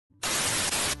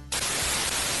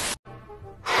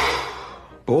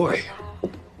Boy,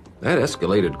 that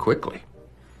escalated quickly.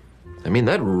 I mean,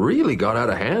 that really got out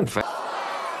of hand fast.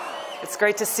 It's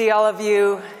great to see all of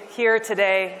you here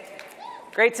today.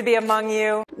 Great to be among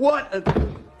you. What an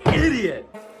idiot!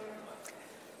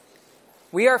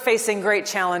 We are facing great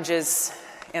challenges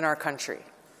in our country.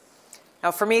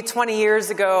 Now, for me, 20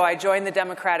 years ago, I joined the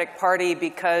Democratic Party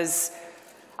because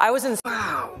I was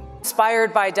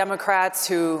inspired by Democrats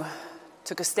who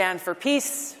took a stand for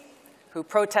peace, who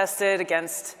protested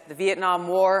against the Vietnam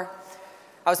War.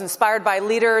 I was inspired by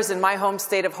leaders in my home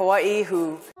state of Hawaii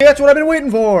who... That's what I've been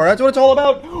waiting for. That's what it's all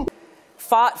about.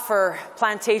 ...fought for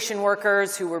plantation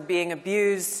workers who were being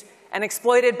abused and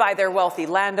exploited by their wealthy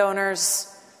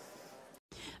landowners.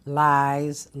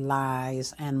 Lies,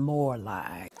 lies, and more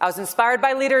lies. I was inspired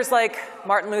by leaders like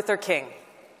Martin Luther King,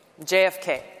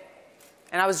 JFK,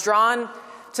 and I was drawn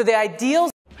to the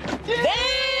ideals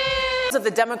of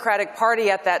the Democratic Party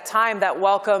at that time that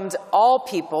welcomed all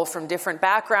people from different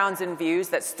backgrounds and views,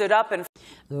 that stood up and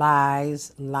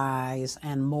lies, lies,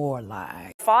 and more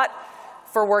lies. Fought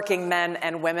for working men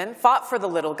and women, fought for the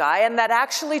little guy, and that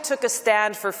actually took a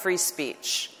stand for free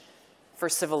speech, for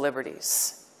civil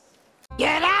liberties.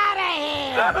 Get out of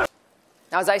here!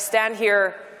 Now, as I stand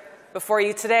here before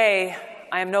you today,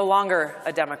 I am no longer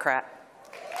a Democrat.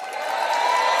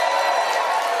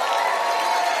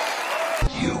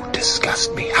 You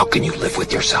disgust me. How can you live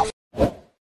with yourself?